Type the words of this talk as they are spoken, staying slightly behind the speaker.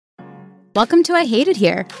Welcome to I Hate It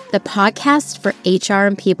Here, the podcast for HR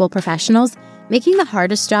and people professionals, making the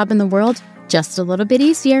hardest job in the world just a little bit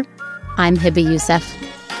easier. I'm Hiba Youssef.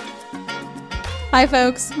 Hi,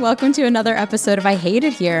 folks. Welcome to another episode of I Hate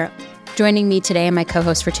It Here. Joining me today and my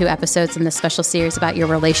co-host for 2 episodes in this special series about your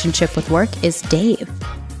relationship with work is Dave.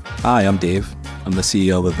 Hi, I'm Dave. I'm the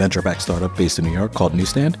CEO of a venture-backed startup based in New York called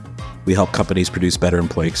Newsstand. We help companies produce better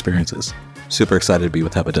employee experiences. Super excited to be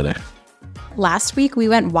with Hiba today. Last week, we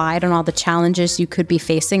went wide on all the challenges you could be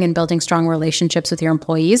facing in building strong relationships with your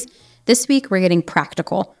employees. This week, we're getting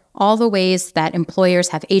practical. All the ways that employers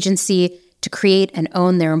have agency to create and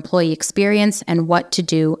own their employee experience and what to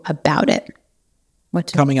do about it.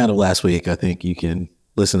 Coming out of last week, I think you can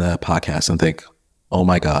listen to that podcast and think, oh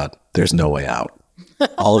my God, there's no way out.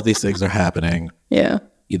 All of these things are happening. Yeah.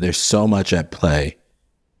 There's so much at play.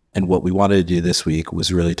 And what we wanted to do this week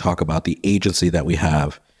was really talk about the agency that we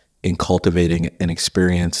have in cultivating an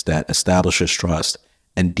experience that establishes trust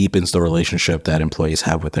and deepens the relationship that employees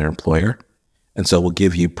have with their employer. And so we'll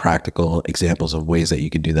give you practical examples of ways that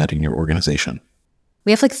you can do that in your organization.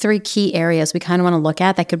 We have 3 key areas we kind of want to look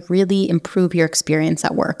at that could really improve your experience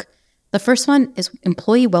at work. The first one is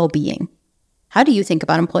employee well-being. How do you think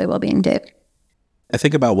about employee well-being, Dave? I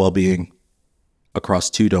think about well-being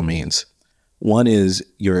across 2 domains. One is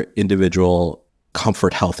your individual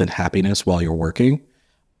comfort, health, and happiness while you're working.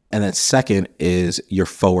 And then second is your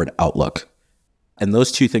forward outlook. And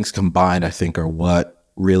those 2 things combined, I think, are what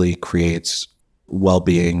really creates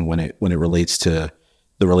well-being when it relates to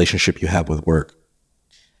the relationship you have with work.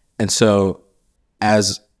 And so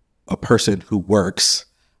as a person who works,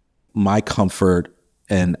 my comfort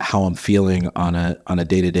and how I'm feeling on a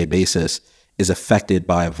day-to-day basis is affected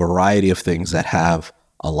by a variety of things that have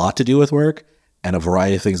a lot to do with work and a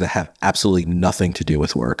variety of things that have absolutely nothing to do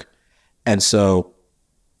with work. And so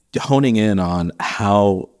honing in on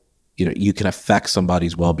how you can affect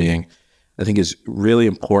somebody's well-being, I think is really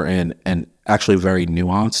important and actually very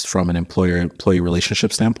nuanced from an employer-employee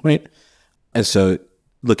relationship standpoint. And so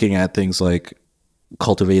looking at things like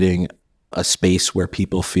cultivating a space where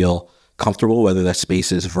people feel comfortable, whether that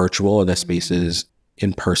space is virtual or that space is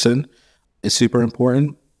in person, is super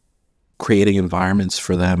important. Creating environments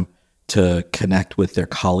for them to connect with their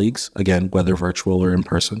colleagues, again, whether virtual or in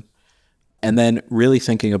person. And then really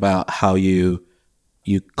thinking about how you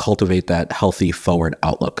cultivate that healthy forward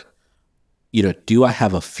outlook. Do I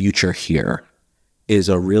have a future here is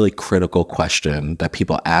a really critical question that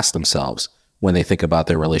people ask themselves when they think about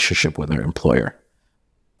their relationship with their employer.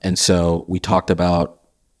 And so we talked about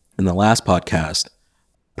in the last podcast,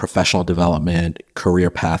 professional development, career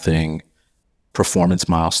pathing, performance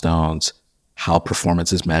milestones, how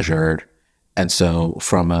performance is measured. And so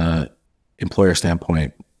from an employer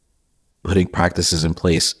standpoint, putting practices in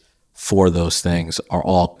place for those things are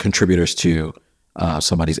all contributors to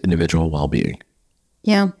somebody's individual well-being.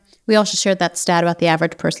 Yeah. We also shared that stat about the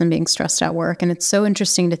average person being stressed at work. And it's so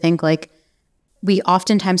interesting to think we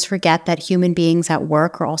oftentimes forget that human beings at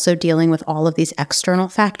work are also dealing with all of these external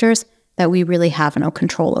factors that we really have no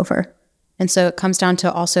control over. And so it comes down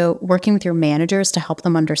to also working with your managers to help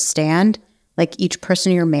them understand, each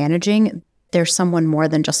person you're managing, there's someone more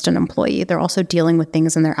than just an employee. They're also dealing with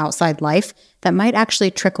things in their outside life that might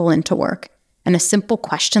actually trickle into work. And a simple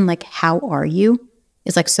question like, how are you,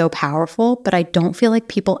 is so powerful, but I don't feel like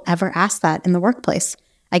people ever ask that in the workplace.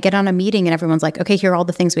 I get on a meeting and everyone's like, okay, here are all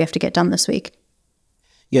the things we have to get done this week.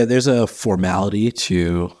 Yeah, there's a formality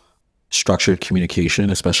to structured communication,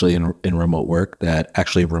 especially in remote work, that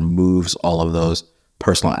actually removes all of those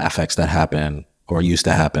personal affects that happen or used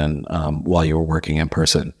to happen while you were working in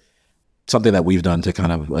person. Something that we've done to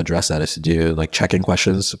kind of address that is to do check-in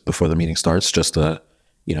questions before the meeting starts, just to,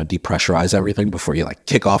 depressurize everything before you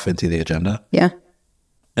kick off into the agenda. Yeah.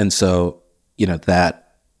 And so,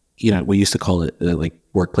 we used to call it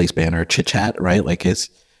workplace banner chit chat, right? It's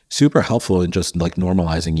super helpful in just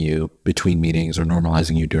normalizing you between meetings or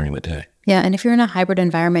normalizing you during the day. Yeah. And if you're in a hybrid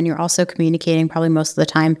environment, you're also communicating probably most of the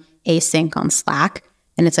time async on Slack.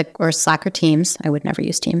 And it's or Slack or Teams. I would never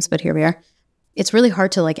use Teams, but here we are. It's really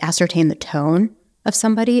hard to ascertain the tone of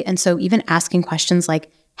somebody. And so even asking questions like,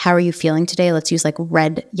 how are you feeling today? Let's use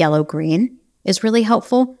red, yellow, green is really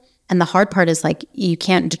helpful. And the hard part is you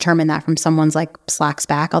can't determine that from someone's Slack's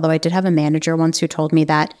back. Although I did have a manager once who told me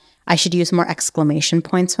that I should use more exclamation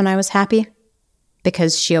points when I was happy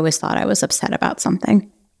because she always thought I was upset about something.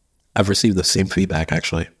 I've received the same feedback,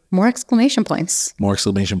 actually. More exclamation points. More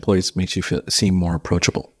exclamation points makes you seem more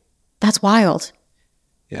approachable. That's wild.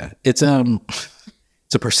 Yeah, it's a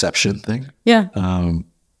perception thing. Yeah.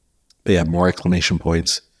 But yeah, more exclamation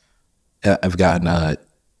points. I've gotten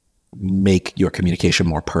make your communication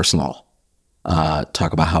more personal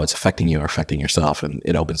talk about how it's affecting you or affecting yourself, and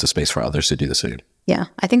it opens the space for others to do the same. Yeah,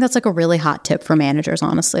 I think that's like a really hot tip for managers,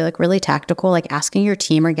 honestly, like really tactical, like asking your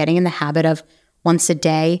team or getting in the habit of once a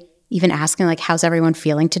day, even asking like, how's everyone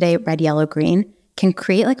feeling today, red, yellow, green, can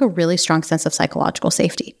create like a really strong sense of psychological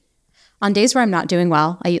safety. On days where I'm not doing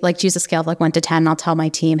well, I like to use a scale of like 1 to 10, and I'll tell my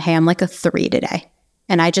team, hey, I'm like a 3 today.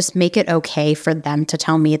 And I just make it okay for them to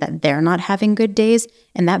tell me that they're not having good days.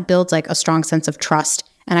 And that builds like a strong sense of trust.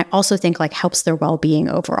 And I also think like helps their well-being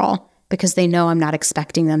overall, because they know I'm not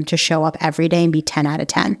expecting them to show up every day and be 10 out of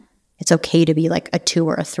 10. It's okay to be like a 2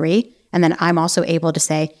 or a 3. And then I'm also able to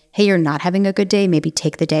say, hey, you're not having a good day, maybe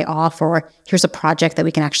take the day off, or here's a project that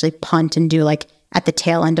we can actually punt and do like at the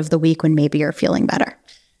tail end of the week when maybe you're feeling better.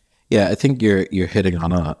 Yeah, I think you're hitting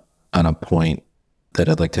on a point that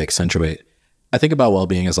I'd like to accentuate. I think about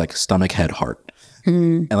well-being as like stomach, head, heart.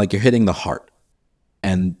 And like you're hitting the heart.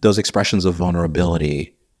 And those expressions of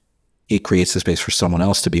vulnerability, it creates the space for someone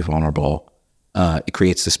else to be vulnerable. It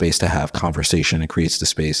creates the space to have conversation. It creates the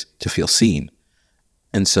space to feel seen.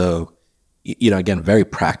 And so, again, very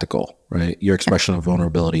practical, right? Your expression of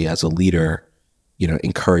vulnerability as a leader,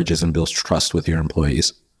 encourages and builds trust with your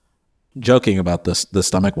employees. Joking about the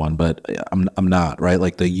stomach one, but I'm not, right?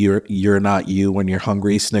 Like the you're not you when you're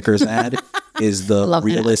hungry Snickers ad is the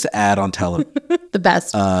realest ad on television. The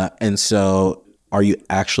best. And so are you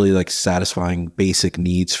actually like satisfying basic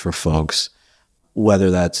needs for folks,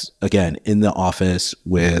 whether that's, again, in the office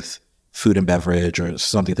with food and beverage or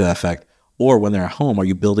something to that effect, or when they're at home, are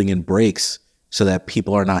you building in breaks so that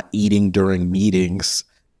people are not eating during meetings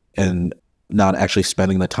and not actually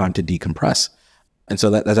spending the time to decompress? And so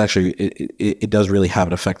that's actually, it does really have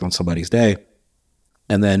an effect on somebody's day.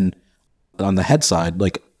 And then on the head side,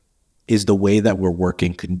 like, is the way that we're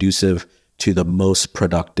working conducive to the most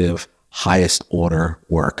productive, highest order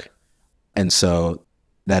work? And so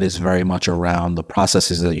that is very much around the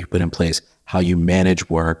processes that you put in place, how you manage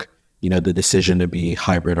work, the decision to be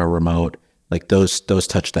hybrid or remote, like those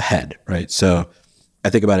touch the head, right? So I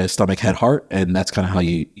think about it as stomach, head, heart, and that's kind of how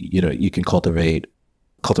you can cultivate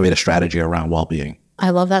a strategy around well-being. I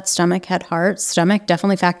love that stomach, head, heart. Stomach,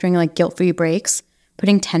 definitely factoring like guilt-free breaks.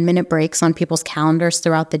 Putting 10-minute breaks on people's calendars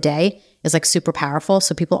throughout the day is like super powerful.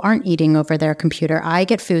 So people aren't eating over their computer. I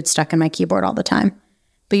get food stuck in my keyboard all the time.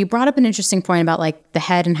 But you brought up an interesting point about like the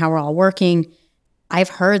head and how we're all working. I've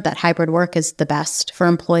heard that hybrid work is the best for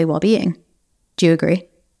employee well-being. Do you agree?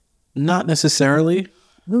 Not necessarily.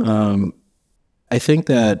 I think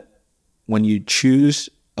that when you choose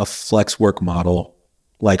a flex work model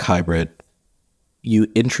like hybrid, you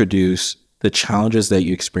introduce the challenges that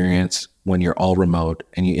you experience when you're all remote,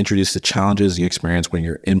 and you introduce the challenges you experience when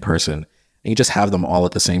you're in person, and you just have them all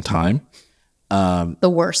at the same time. The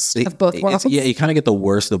worst of both worlds. Yeah, you kind of get the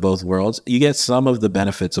worst of both worlds. You get some of the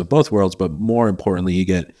benefits of both worlds, but more importantly, you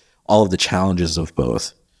get all of the challenges of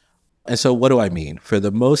both. And so what do I mean? For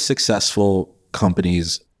the most successful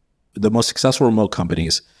companies, the most successful remote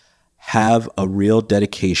companies have a real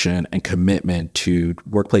dedication and commitment to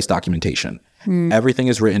workplace documentation. Everything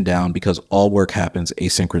is written down because all work happens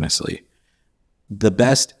asynchronously. The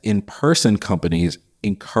best in-person companies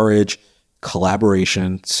encourage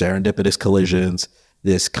collaboration, serendipitous collisions,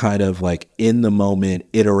 this kind of like in-the-moment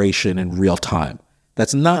iteration in real time.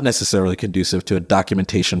 That's not necessarily conducive to a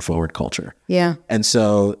documentation-forward culture. Yeah. And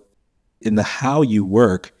so in the how you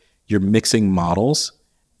work, you're mixing models,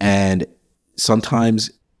 and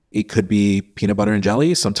sometimes it could be peanut butter and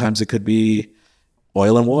jelly. Sometimes it could be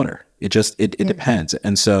oil and water. It depends.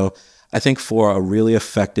 And so I think for a really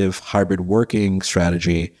effective hybrid working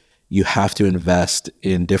strategy, you have to invest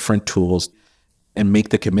in different tools and make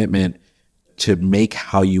the commitment to make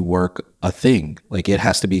how you work a thing. Like it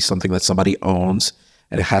has to be something that somebody owns,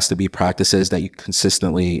 and it has to be practices that you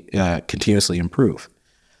consistently, continuously improve.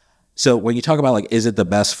 So when you talk about like, is it the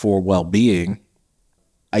best for well-being?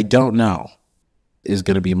 I don't know is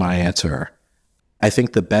going to be my answer. I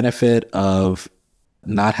think the benefit of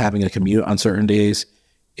not having a commute on certain days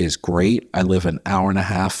is great. I live an hour and a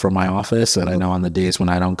half from my office, and I know on the days when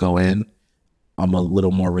I don't go in, I'm a little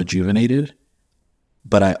more rejuvenated.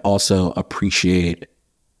 But I also appreciate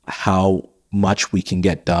how much we can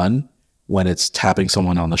get done when it's tapping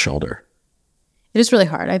someone on the shoulder. It is really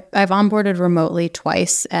hard. I've onboarded remotely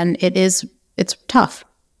twice, and it's tough.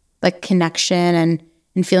 Like connection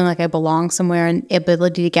and feeling like I belong somewhere and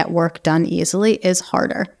ability to get work done easily is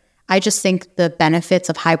harder. I just think the benefits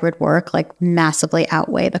of hybrid work like massively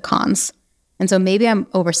outweigh the cons. And so maybe I'm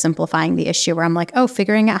oversimplifying the issue where I'm like, oh,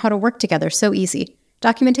 figuring out how to work together, so easy.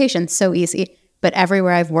 Documentation, so easy. But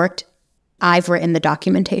everywhere I've worked, I've written the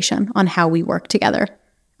documentation on how we work together.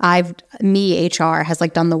 HR has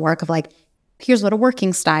like done the work of like here's what a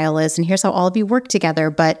working style is, and here's how all of you work together.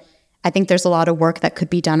 But I think there's a lot of work that could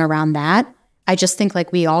be done around that. I just think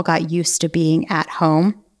like we all got used to being at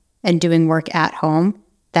home and doing work at home,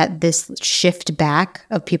 that this shift back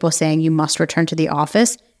of people saying you must return to the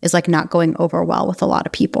office is like not going over well with a lot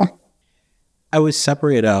of people. I would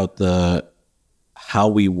separate out the how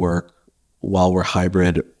we work while we're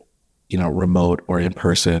hybrid, remote or in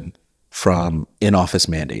person, from in-office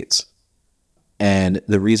mandates. And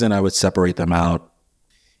the reason I would separate them out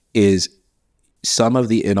is some of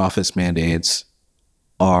the in-office mandates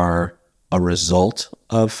are a result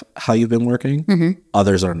of how you've been working. Mm-hmm.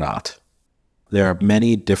 Others are not. There are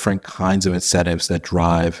many different kinds of incentives that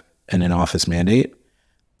drive an in-office mandate.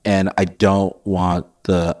 And I don't want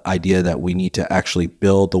the idea that we need to actually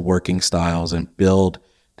build the working styles and build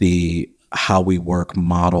the how we work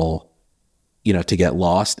model, to get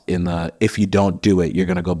lost in the, if you don't do it, you're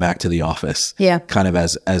going to go back to the office. Yeah. Kind of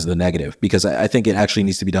as the negative, because I think it actually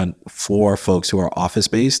needs to be done for folks who are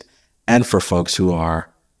office-based and for folks who are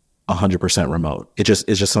 100% remote. It's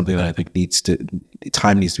just something that I think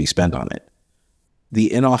time needs to be spent on it.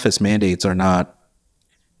 The in-office mandates are not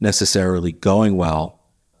necessarily going well.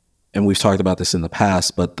 And we've talked about this in the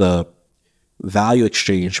past, but the value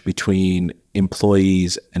exchange between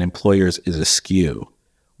employees and employers is askew,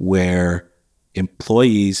 where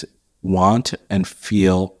employees want and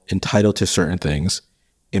feel entitled to certain things.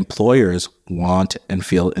 Employers want and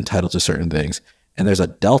feel entitled to certain things. And there's a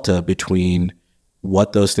delta between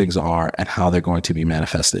what those things are and how they're going to be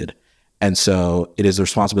manifested. And so it is the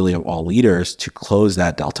responsibility of all leaders to close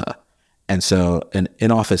that delta. And so an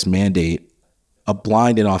in-office mandate, a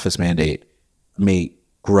blind in-office mandate, may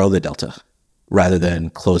grow the delta rather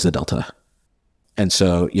than close the delta. And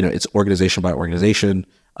so, it's organization by organization,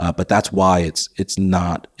 but that's why it's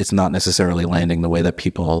not necessarily landing the way that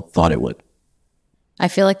people thought it would. I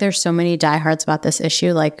feel like there's so many diehards about this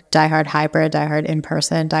issue, like diehard hybrid, diehard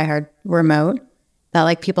in-person, diehard remote, that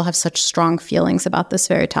like people have such strong feelings about this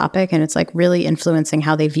very topic, and it's like really influencing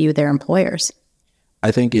how they view their employers.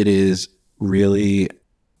 I think it is really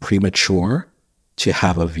premature to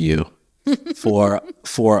have a view. For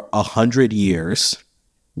 100 years,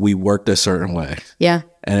 we worked a certain way. Yeah.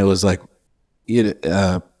 And it was like,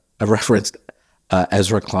 I referenced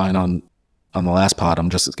Ezra Klein on the last pod. I'm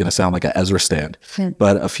just going to sound like an Ezra stand. Yeah.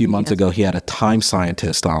 But a few months ago, he had a time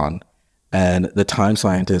scientist on. And the time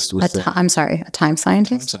scientist was... a time scientist? Time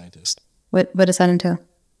scientist. What does that entail?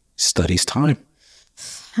 Studies time.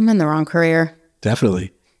 I'm in the wrong career.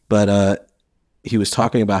 Definitely. But he was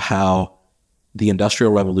talking about how the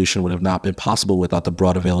Industrial Revolution would have not been possible without the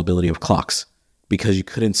broad availability of clocks, because you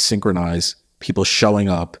couldn't synchronize people showing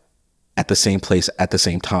up at the same place at the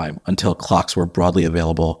same time until clocks were broadly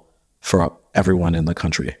available for everyone in the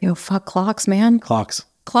country. Yo, fuck clocks, man. Clocks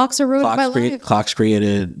are ruined my life. Clocks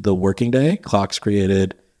created the working day. Clocks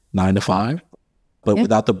created 9 to 5. But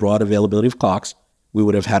without the broad availability of clocks, we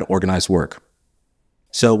would have had organized work.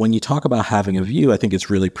 So when you talk about having a view, I think it's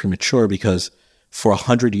really premature, because for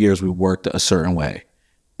 100 years, we worked a certain way.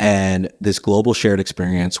 And this global shared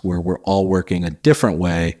experience where we're all working a different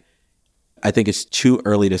way, I think it's too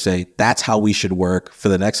early to say that's how we should work for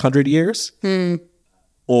the next 100 years.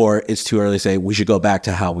 Or it's too early to say we should go back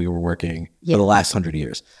to how we were working for the last 100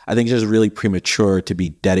 years. I think it's just really premature to be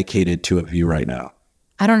dedicated to a view right now.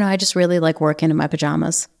 I don't know. I just really like working in my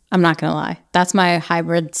pajamas. I'm not going to lie. That's my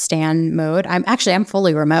hybrid stand mode. I'm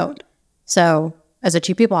fully remote. So as a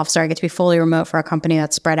chief people officer, I get to be fully remote for a company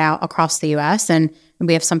that's spread out across the U.S. And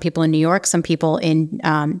we have some people in New York, some people in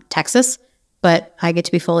Texas, but I get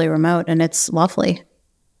to be fully remote, and it's lovely.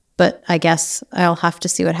 But I guess I'll have to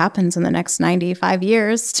see what happens in the next 95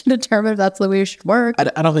 years to determine if that's the way we should work. I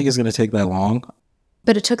don't think it's going to take that long.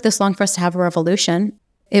 But it took this long for us to have a revolution.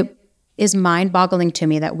 It is mind-boggling to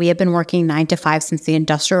me that we have been working 9 to 5 since the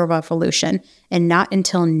Industrial Revolution, and not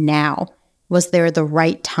until now was there the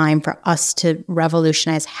right time for us to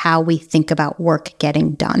revolutionize how we think about work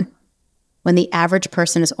getting done. When the average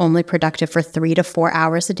person is only productive for 3 to 4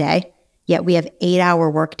 hours a day, yet we have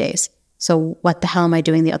 8-hour work days. So what the hell am I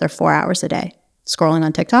doing the other 4 hours a day? Scrolling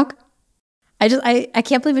on TikTok? I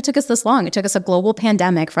can't believe it took us this long. It took us a global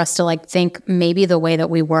pandemic for us to like think maybe the way that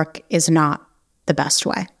we work is not the best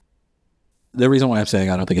way. The reason why I'm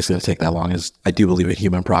saying I don't think it's going to take that long is I do believe in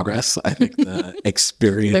human progress. I think the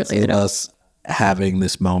experience of us having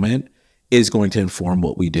this moment is going to inform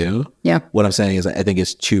what we do. Yeah. What I'm saying is I think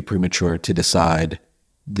it's too premature to decide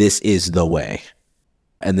this is the way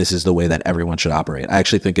and this is the way that everyone should operate. I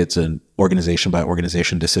actually think it's an organization by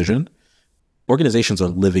organization decision. Organizations are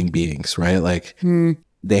living beings, right? Like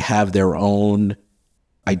they have their own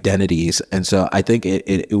identities. And so I think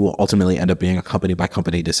it will ultimately end up being a company by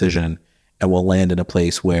company decision, and will land in a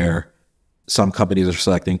place where some companies are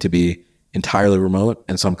selecting to be entirely remote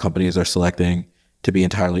and some companies are selecting to be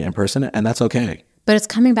entirely in person, and that's okay. But it's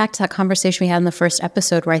coming back to that conversation we had in the first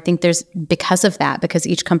episode, where I think because of that, because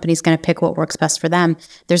each company is going to pick what works best for them,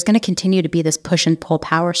 there's going to continue to be this push and pull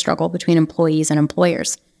power struggle between employees and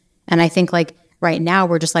employers. And I think like right now,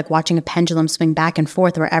 we're just like watching a pendulum swing back and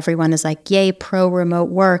forth, where everyone is like, yay, pro remote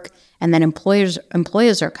work. And then employers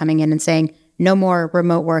are coming in and saying, no more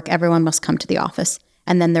remote work. Everyone must come to the office.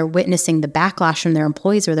 And then they're witnessing the backlash from their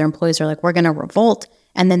employees, where their employees are like, we're going to revolt.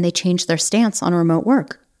 And then they change their stance on remote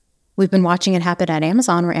work. We've been watching it happen at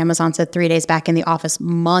Amazon, where Amazon said 3 days back in the office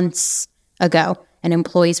months ago. And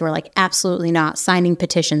employees were like, absolutely not, signing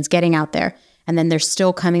petitions, getting out there. And then they're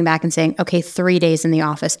still coming back and saying, okay, 3 days in the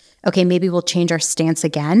office. Okay, maybe we'll change our stance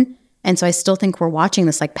again. And so I still think we're watching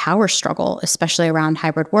this like power struggle, especially around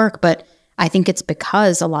hybrid work. But I think it's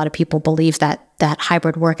because a lot of people believe that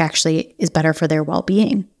hybrid work actually is better for their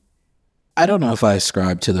well-being. I don't know if I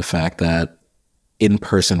ascribe to the fact that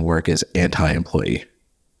in-person work is anti-employee,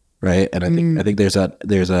 right? And I think there's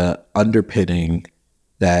a underpinning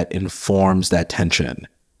that informs that tension,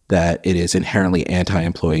 that it is inherently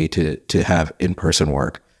anti-employee to have in-person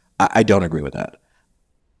work. I don't agree with that.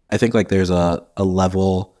 I think like there's a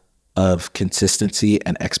level of consistency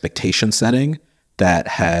and expectation setting that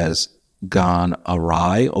has gone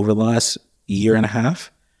awry over the last year and a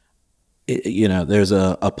half. There's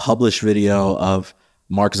a published video of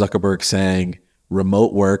Mark Zuckerberg saying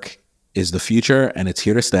remote work is the future and it's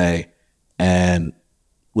here to stay. And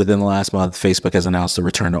within the last month, Facebook has announced a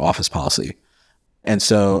return to office policy. And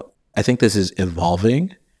so I think this is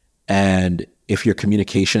evolving. And if your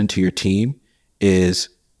communication to your team is,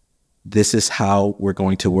 this is how we're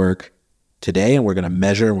going to work today, and we're going to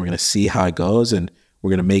measure and we're going to see how it goes, and we're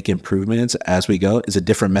going to make improvements as we go, is a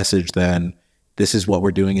different message than this is what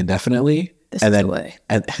we're doing indefinitely. This is the way.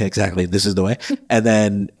 And exactly, this is the way. And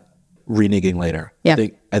then reneging later. Yeah.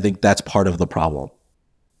 I think that's part of the problem.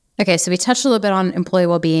 Okay, so we touched a little bit on employee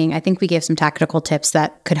well-being. I think we gave some tactical tips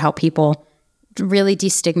that could help people, really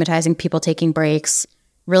destigmatizing people taking breaks,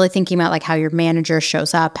 really thinking about like how your manager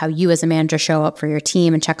shows up, how you as a manager show up for your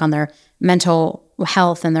team and check on their mental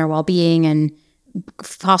health and their well-being, and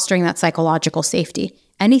fostering that psychological safety.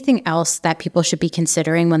 Anything else that people should be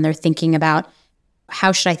considering when they're thinking about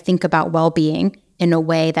how should I think about well-being in a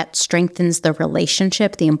way that strengthens the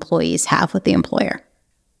relationship the employees have with the employer?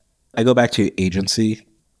 I go back to agency.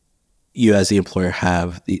 You as the employer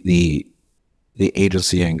have the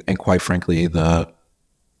agency and quite frankly, the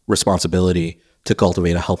responsibility to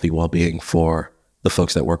cultivate a healthy well-being for the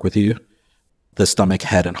folks that work with you. The stomach,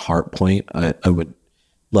 head, and heart point, I would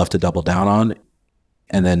love to double down on.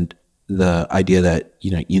 And then the idea that,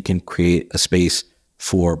 you can create a space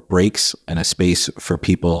for breaks and a space for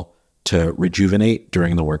people to rejuvenate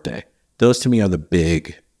during the workday. Those to me are the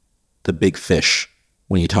big fish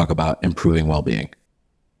when you talk about improving well-being.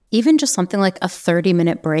 Even just something like a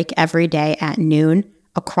 30-minute break every day at noon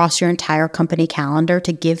across your entire company calendar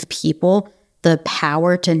to give people the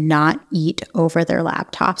power to not eat over their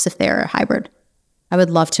laptops if they're a hybrid. I would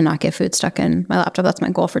love to not get food stuck in my laptop. That's my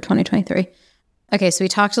goal for 2023. Okay, so we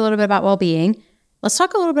talked a little bit about well-being. Let's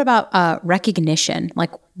talk a little bit about recognition.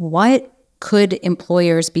 Like, what could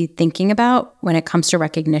employers be thinking about when it comes to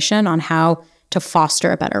recognition on how to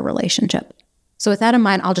foster a better relationship? So with that in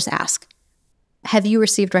mind, I'll just ask, have you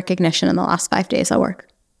received recognition in the last 5 days at work?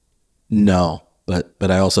 No, but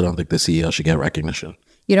I also don't think the CEO should get recognition.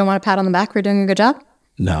 You don't want a pat on the back for doing a good job?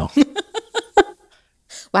 No.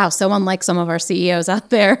 Wow, so unlike some of our CEOs out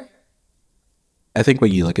there. I think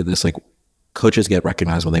when you look at this, like, coaches get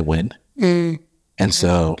recognized when they win. And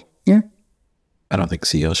so yeah, I don't think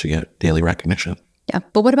CEOs should get daily recognition. Yeah,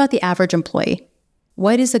 but what about the average employee?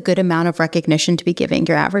 What is a good amount of recognition to be giving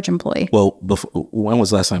your average employee? Well, when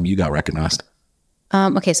was the last time you got recognized?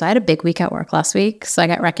 Okay, so I had a big week at work last week, so I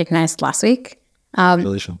got recognized last week.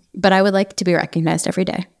 Congratulations. But I would like to be recognized every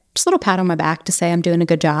day. Just a little pat on my back to say I'm doing a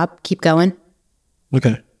good job. Keep going.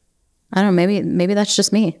 Okay. I don't know, maybe that's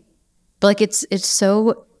just me. But like it's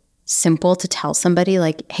so simple to tell somebody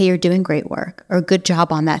like, hey, you're doing great work, or good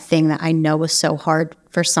job on that thing that I know was so hard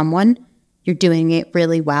for someone. You're doing it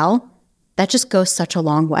really well. That just goes such a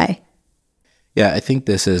long way. Yeah, I think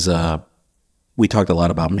this is, we talked a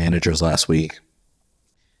lot about managers last week.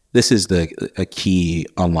 This is a key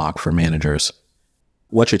unlock for managers.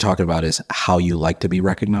 What you're talking about is how you like to be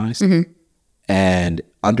recognized. Mm-hmm. And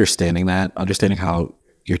understanding how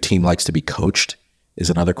your team likes to be coached is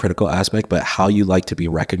another critical aspect, but how you like to be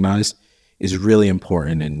recognized is really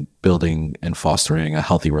important in building and fostering a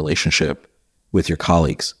healthy relationship with your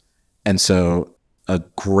colleagues. And so a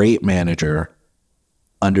great manager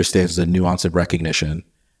understands the nuance of recognition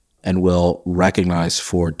and will recognize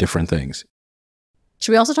for different things.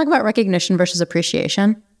 Should we also talk about recognition versus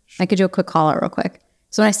appreciation? I could do a quick call out real quick.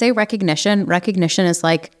 So when I say recognition is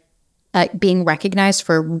like being recognized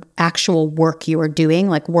for actual work you are doing,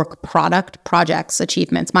 like work product, projects,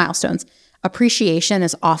 achievements, milestones. Appreciation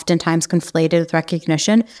is oftentimes conflated with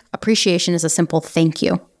recognition. Appreciation is a simple thank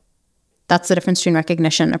you. That's the difference between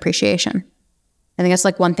recognition and appreciation. I think that's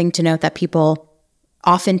like one thing to note, that people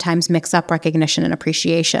oftentimes mix up recognition and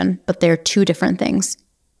appreciation, but they're two different things.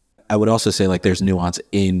 I would also say like there's nuance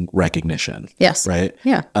in recognition. Yes. Right?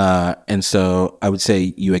 Yeah. And so I would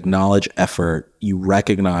say you acknowledge effort, you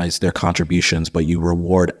recognize their contributions, but you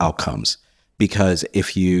reward outcomes. Because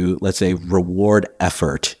if you, let's say, reward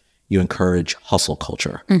effort, you encourage hustle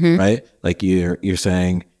culture, right? Like you're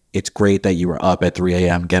saying, it's great that you were up at 3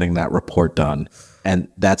 a.m. getting that report done. And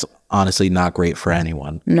that's honestly not great for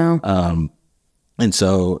anyone. No. And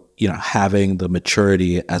so, having the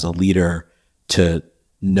maturity as a leader to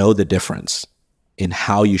know the difference in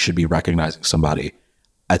how you should be recognizing somebody,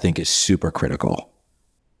 I think is super critical.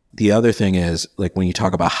 The other thing is, like, when you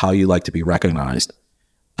talk about how you like to be recognized,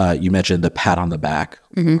 you mentioned the pat on the back,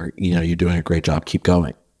 or, you're doing a great job, keep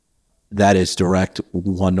going. That is direct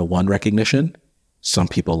one-to-one recognition. Some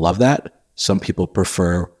people love that. Some people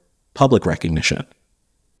prefer public recognition.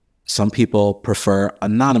 Some people prefer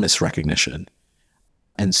anonymous recognition.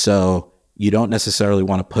 And so you don't necessarily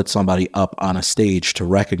want to put somebody up on a stage to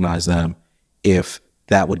recognize them if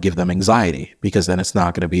that would give them anxiety, because then it's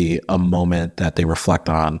not going to be a moment that they reflect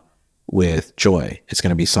on with joy. It's going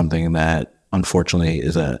to be something that unfortunately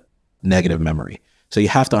is a negative memory. So you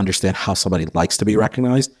have to understand how somebody likes to be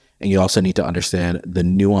recognized, and you also need to understand the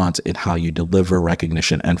nuance in how you deliver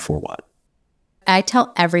recognition and for what. I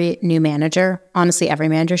tell every new manager, honestly, every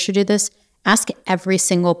manager should do this. Ask every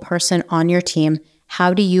single person on your team,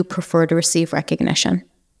 how do you prefer to receive recognition?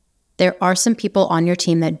 There are some people on your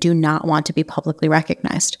team that do not want to be publicly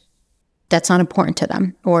recognized. That's not important to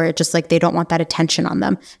them, or just like they don't want that attention on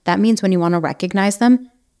them. That means when you want to recognize them,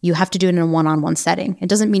 you have to do it in a one-on-one setting. It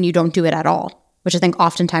doesn't mean you don't do it at all, which I think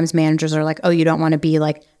oftentimes managers are like, oh, you don't want to be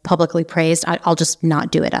like publicly praised. I'll just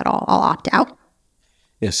not do it at all. I'll opt out.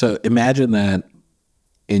 Yeah. So imagine that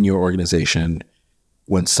in your organization,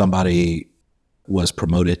 when somebody was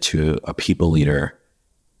promoted to a people leader,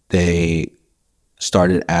 they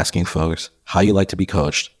started asking folks, how do you like to be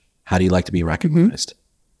coached? How do you like to be recognized?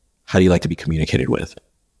 How do you like to be communicated with?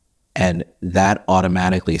 And that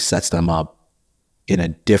automatically sets them up in a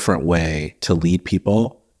different way to lead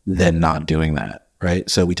people than not doing that, right?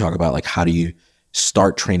 So we talk about like, how do you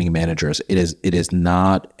start training managers? It is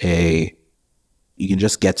not you can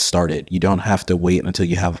just get started. You don't have to wait until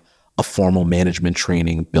you have a formal management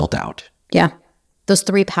training built out. Yeah. Those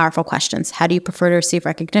three powerful questions. How do you prefer to receive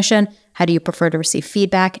recognition? How do you prefer to receive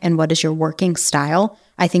feedback? And what is your working style?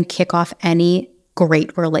 I think kick off any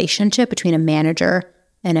great relationship between a manager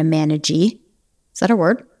and a managee. Is that a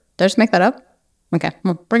word? Did I just make that up? Okay,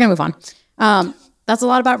 well, we're going to move on. That's a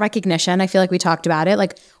lot about recognition. I feel like we talked about it.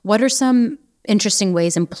 Like, what are some interesting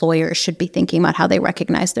ways employers should be thinking about how they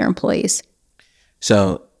recognize their employees?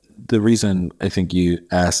 So the reason I think you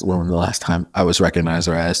asked when the last time I was recognized,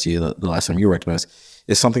 or I asked you the last time you were recognized,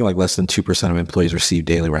 is something like less than 2% of employees receive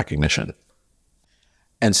daily recognition.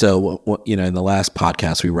 And so, in the last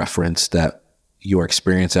podcast, we referenced that your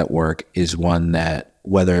experience at work is one that,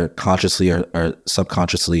 whether consciously or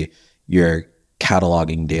subconsciously, you're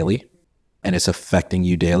cataloging daily and it's affecting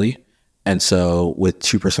you daily. And so with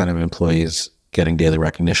 2% of employees getting daily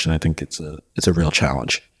recognition, I think it's a real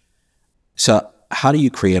challenge. So how do you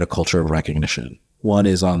create a culture of recognition? One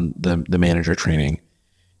is on the manager training.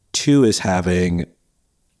 Two is having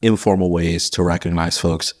informal ways to recognize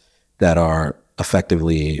folks that are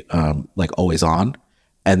effectively like always on.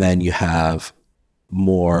 And then you have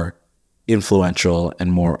more influential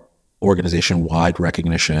and more organization-wide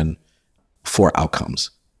recognition for outcomes.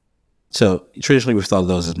 So traditionally we've thought of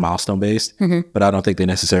those as milestone-based, but I don't think they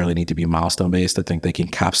necessarily need to be milestone-based. I think they can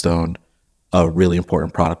capstone a really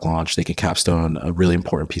important product launch. They can capstone a really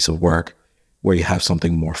important piece of work where you have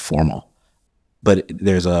something more formal. But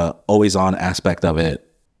there's a always-on aspect of it,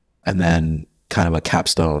 and then kind of a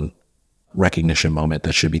capstone recognition moment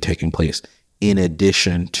that should be taking place in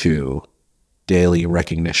addition to daily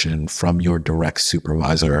recognition from your direct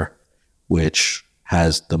supervisor, which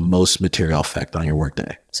has the most material effect on your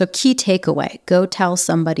workday. So key takeaway, go tell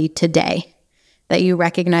somebody today that you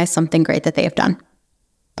recognize something great that they have done.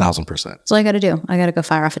 1,000%. That's all I got to do. I got to go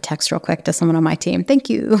fire off a text real quick to someone on my team. Thank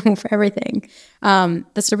you for everything.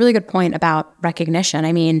 That's a really good point about recognition.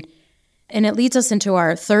 I mean, and it leads us into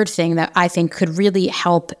our third thing that I think could really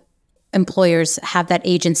help employers have that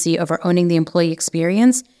agency over owning the employee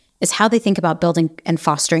experience is how they think about building and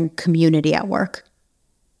fostering community at work.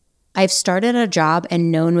 I've started a job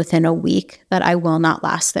and known within a week that I will not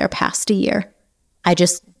last there past a year. I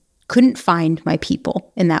just couldn't find my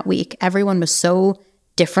people in that week. Everyone was so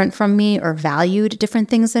different from me or valued different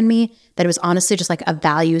things than me that it was honestly just like a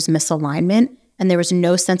values misalignment. And there was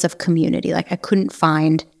no sense of community. Like I couldn't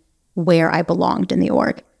find where I belonged in the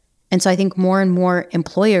org. And so I think more and more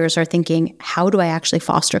employers are thinking, how do I actually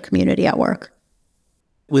foster community at work?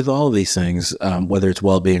 With all of these things, whether it's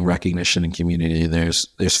well-being, recognition, and community, there's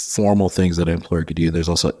formal things that an employer could do. There's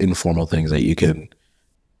also informal things that you can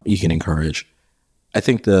encourage. I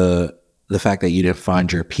think the fact that you didn't find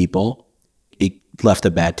your people, it left a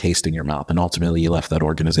bad taste in your mouth, and ultimately you left that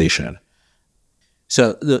organization.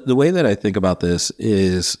 So the way that I think about this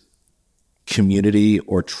is community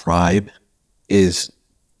or tribe is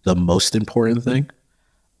the most important thing,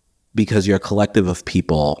 because you're a collective of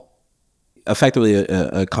people. Effectively,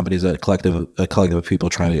 a company is a collective of people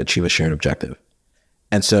trying to achieve a shared objective.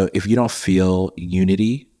 And so if you don't feel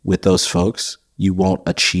unity with those folks, you won't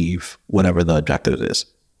achieve whatever the objective is,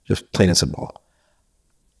 just plain and simple.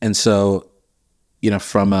 And so,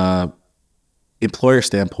 from a employer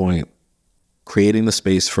standpoint, creating the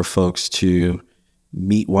space for folks to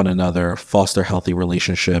meet one another, foster healthy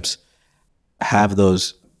relationships, have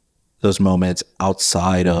those moments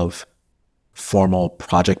outside of formal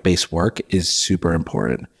project-based work is super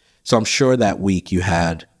important. So I'm sure that week you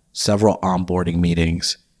had several onboarding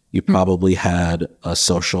meetings. You probably had a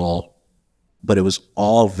social, but it was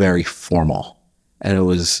all very formal. And it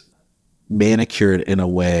was manicured in a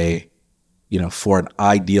way, for an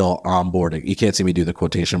ideal onboarding. You can't see me do the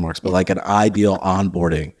quotation marks, but like an ideal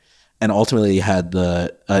onboarding. And ultimately you had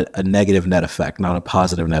a negative net effect, not a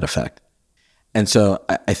positive net effect. And so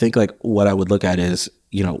I think like what I would look at is,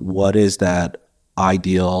 what is that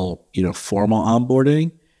ideal, formal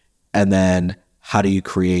onboarding? And then how do you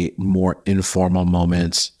create more informal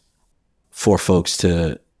moments for folks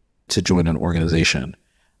to join an organization?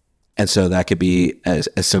 And so that could be as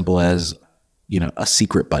simple as, a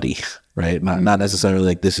secret buddy, right? Not necessarily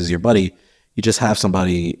like this is your buddy. You just have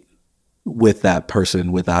somebody with that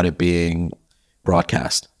person without it being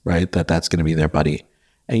broadcast, right? That's going to be their buddy.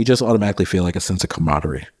 And you just automatically feel like a sense of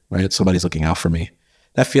camaraderie, right? Somebody's looking out for me.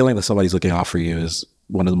 That feeling that somebody's looking out for you is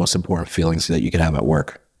one of the most important feelings that you can have at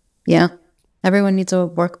work. Yeah. Everyone needs a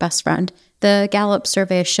work best friend. The Gallup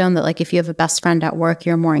survey has shown that like if you have a best friend at work,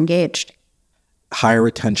 you're more engaged. Higher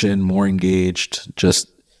retention, more engaged, just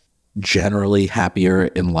generally happier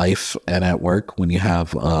in life and at work when you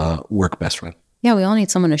have a work best friend. Yeah, we all need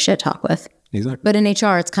someone to shit talk with. Exactly. But in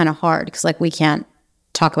HR, it's kind of hard because like we can't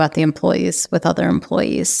talk about the employees with other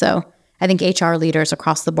employees. So I think HR leaders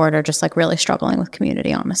across the board are just like really struggling with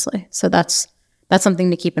community, honestly. So that's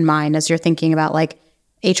something to keep in mind as you're thinking about like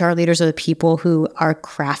HR leaders are the people who are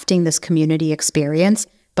crafting this community experience,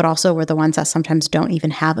 but also we're the ones that sometimes don't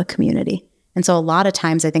even have a community. And so a lot of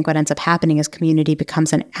times I think what ends up happening is community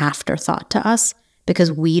becomes an afterthought to us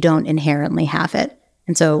because we don't inherently have it.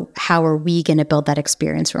 And so how are we going to build that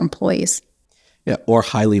experience for employees? Yeah, or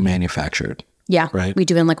highly manufactured. Yeah, right. We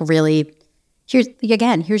do in like really, here's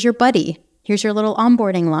your buddy. Here's your little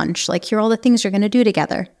onboarding lunch. Like here are all the things you're going to do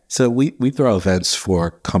together. So we throw events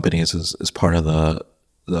for companies as part of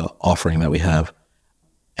the offering that we have.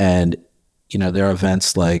 And, there are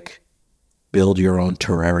events like build your own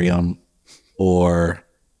terrarium or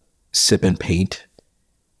sip and paint.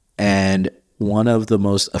 And one of the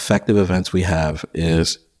most effective events we have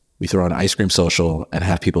is we throw an ice cream social and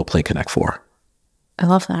have people play Connect 4. I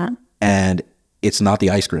love that. And it's not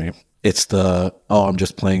the ice cream. It's I'm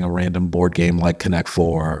just playing a random board game like Connect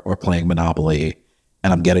 4 or playing Monopoly,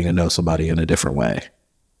 and I'm getting to know somebody in a different way.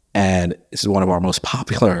 And this is one of our most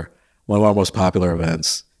popular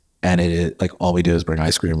events. And it is like all we do is bring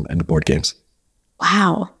ice cream and board games.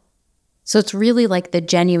 Wow. So it's really like the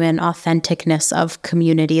genuine authenticness of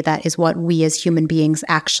community that is what we as human beings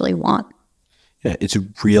actually want. Yeah, it's a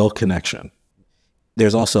real connection.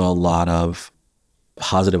 There's also a lot of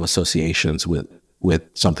positive associations with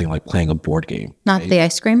something like playing a board game. Not right? The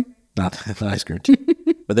ice cream? Not the ice cream.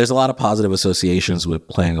 But there's a lot of positive associations with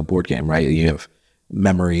playing a board game, right? You have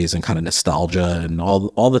memories and kind of nostalgia and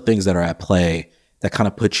all the things that are at play that kind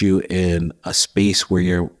of put you in a space where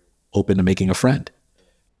you're open to making a friend.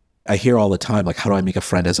 I hear all the time, like, how do I make a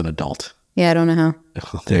friend as an adult? Yeah, I don't know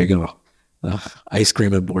how. There you go. Ice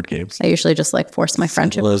cream and board games. I usually just like force my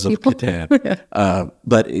friendship with Settlers of people. Catan.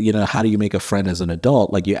 But how do you make a friend as an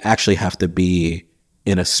adult? Like, you actually have to be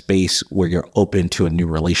in a space where you're open to a new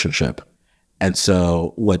relationship. And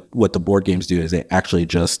so what the board games do is they actually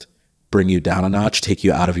just bring you down a notch, take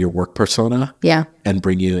you out of your work persona, Yeah. and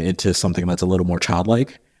bring you into something that's a little more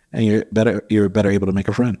childlike, and you're better able to make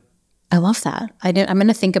a friend. I love that. I'm going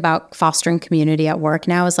to think about fostering community at work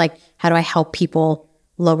now is like, how do I help people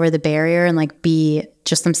lower the barrier and like be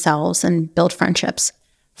just themselves and build friendships?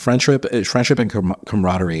 Friendship and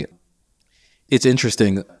camaraderie. It's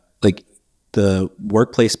interesting. Like, the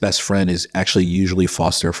workplace best friend is actually usually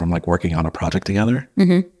fostered from like working on a project together,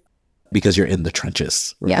 because you're in the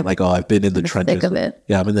trenches. Right? Yeah. Like, oh, I've been in the trenches. Thick of it.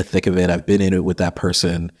 Yeah, I'm in the thick of it. I've been in it with that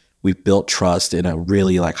person. We've built trust in a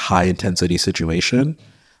really like high intensity situation.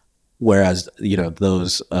 Whereas,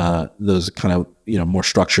 those kind of, more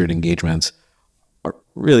structured engagements are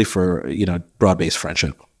really for, broad-based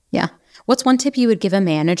friendship. Yeah. What's one tip you would give a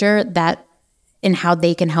manager that in how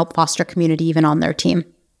they can help foster community even on their team?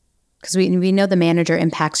 Because we know the manager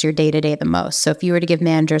impacts your day-to-day the most. So if you were to give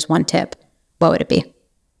managers one tip, what would it be?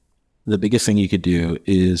 The biggest thing you could do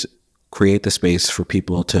is create the space for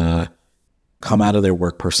people to come out of their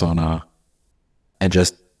work persona and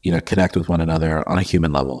just, connect with one another on a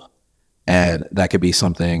human level. And that could be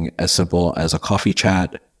something as simple as a coffee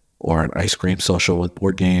chat or an ice cream social with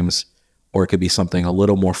board games, or it could be something a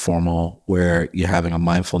little more formal where you're having a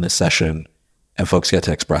mindfulness session and folks get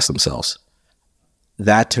to express themselves.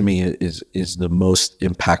 That to me is the most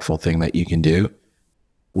impactful thing that you can do,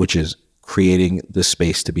 which is creating the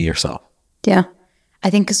space to be yourself. Yeah. I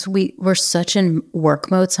think because we're such in work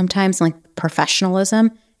mode sometimes, like professionalism,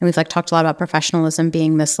 and we've like talked a lot about professionalism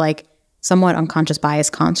being this like somewhat unconscious bias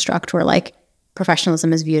construct where like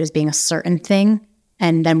professionalism is viewed as being a certain thing.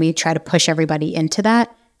 And then we try to push everybody into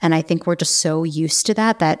that. And I think we're just so used to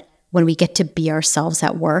that when we get to be ourselves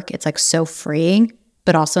at work, it's like so freeing.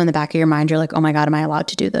 But also in the back of your mind, you're like, oh my God, am I allowed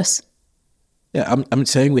to do this? Yeah, I'm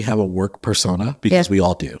saying we have a work persona because we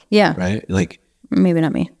all do. Yeah. Right? Like, maybe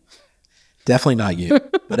not me. Definitely not you.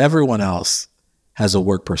 But everyone else has a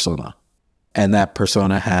work persona. And that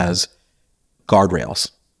persona has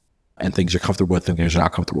guardrails and things you're comfortable with and things you're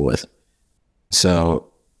not comfortable with.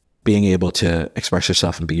 So being able to express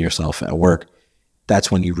yourself and be yourself at work,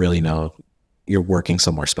 that's when you really know you're working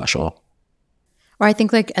somewhere special. Or I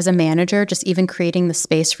think like as a manager, just even creating the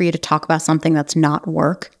space for you to talk about something that's not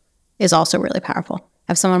work is also really powerful.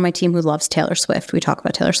 I have someone on my team who loves Taylor Swift. We talk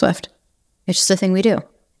about Taylor Swift. It's just a thing we do.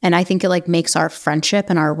 And I think it like makes our friendship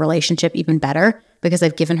and our relationship even better because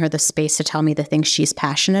I've given her the space to tell me the things she's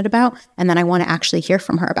passionate about. And then I want to actually hear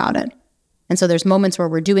from her about it. And so there's moments where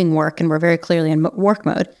we're doing work and we're very clearly in work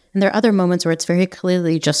mode. And there are other moments where it's very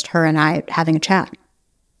clearly just her and I having a chat.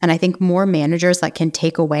 And I think more managers that can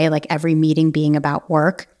take away like every meeting being about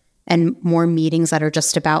work and more meetings that are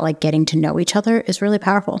just about like getting to know each other is really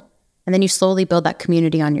powerful. And then you slowly build that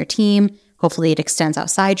community on your team. Hopefully it extends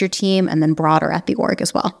outside your team and then broader at the org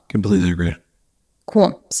as well. Completely agree.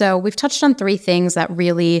 Cool. So we've touched on 3 things that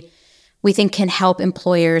really we think can help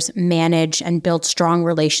employers manage and build strong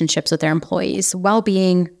relationships with their employees: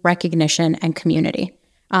 well-being, recognition, and community.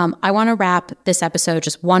 I want to wrap this episode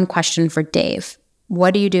just one question for Dave.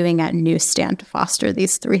 What are you doing at Newsstand to foster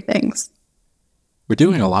these 3 things? We're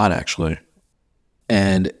doing a lot, actually.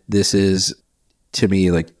 And this is, to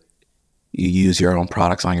me, like you use your own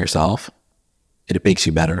products on yourself. It makes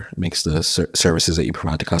you better. It makes the services that you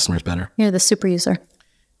provide to customers better. You're the super user.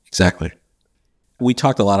 Exactly. We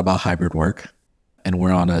talked a lot about hybrid work, and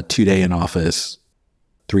we're on a 2-day in office,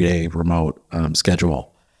 3-day remote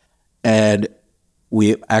schedule. And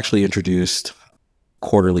we actually introduced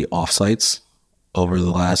quarterly offsites over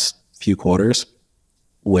the last few quarters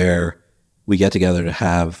where we get together to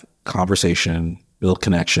have conversation, build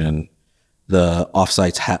connection. The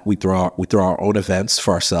offsites, we throw our own events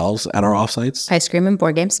for ourselves at our offsites. Ice cream and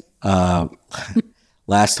board games.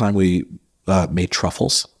 Last time we made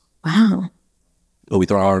truffles. Wow. But we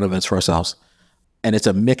throw our own events for ourselves. And it's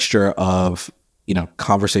a mixture of,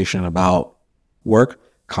 conversation about work,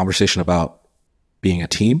 conversation about being a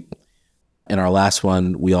team. In our last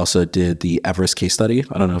one, we also did the Everest case study.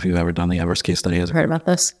 I don't know if you've ever done the Everest case study. I've heard about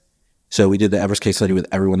this. So we did the Everest case study with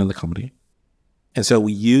everyone in the company. And so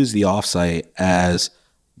we use the offsite as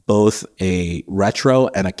both a retro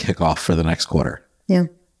and a kickoff for the next quarter. Yeah.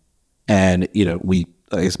 And, we,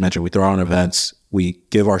 as mentioned, we throw our own events. We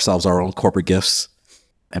give ourselves our own corporate gifts,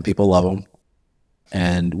 and people love them.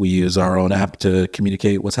 And we use our own app to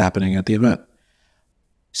communicate what's happening at the event.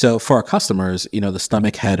 So for our customers, the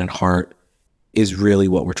stomach, head, and heart is really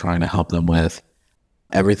what we're trying to help them with.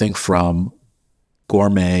 Everything from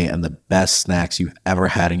gourmet and the best snacks you've ever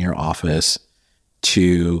had in your office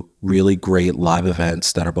to really great live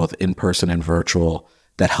events that are both in-person and virtual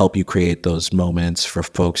that help you create those moments for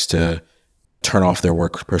folks to turn off their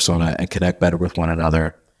work persona and connect better with one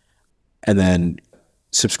another. And then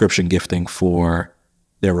subscription gifting for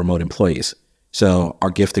their remote employees. So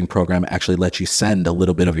our gifting program actually lets you send a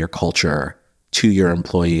little bit of your culture to your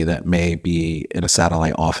employee that may be in a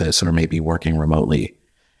satellite office or may be working remotely.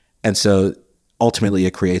 And so ultimately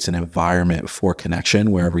it creates an environment for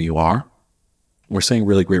connection wherever you are. We're seeing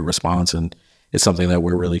really great response, and it's something that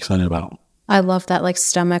we're really excited about. I love that like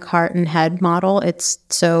stomach, heart, and head model. It's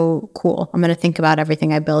so cool. I'm going to think about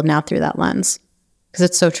everything I build now through that lens because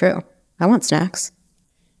it's so true. I want snacks.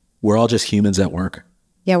 We're all just humans at work.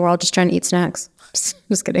 Yeah, we're all just trying to eat snacks.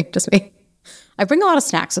 Just kidding, just me. I bring a lot of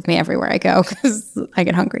snacks with me everywhere I go because I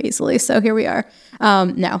get hungry easily. So here we are.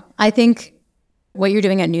 No, I think what you're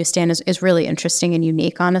doing at Newsstand is really interesting and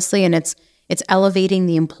unique, honestly. And it's elevating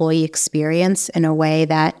the employee experience in a way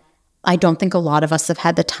that I don't think a lot of us have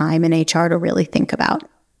had the time in HR to really think about.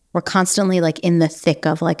 We're constantly like in the thick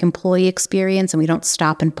of like employee experience, and we don't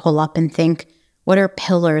stop and pull up and think, what are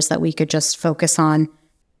pillars that we could just focus on?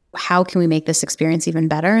 How can we make this experience even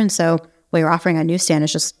better? And so what you're offering on Newsstand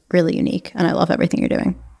is just really unique, and I love everything you're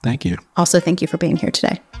doing. Thank you. Also, thank you for being here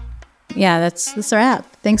today. Yeah, that's a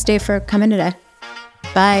wrap. Thanks, Dave, for coming today.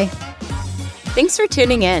 Bye. Thanks for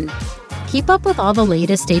tuning in. Keep up with all the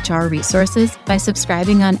latest HR resources by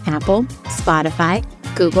subscribing on Apple, Spotify,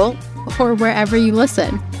 Google, or wherever you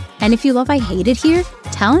listen. And if you love I Hate It Here,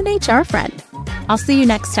 tell an HR friend. I'll see you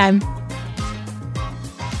next time.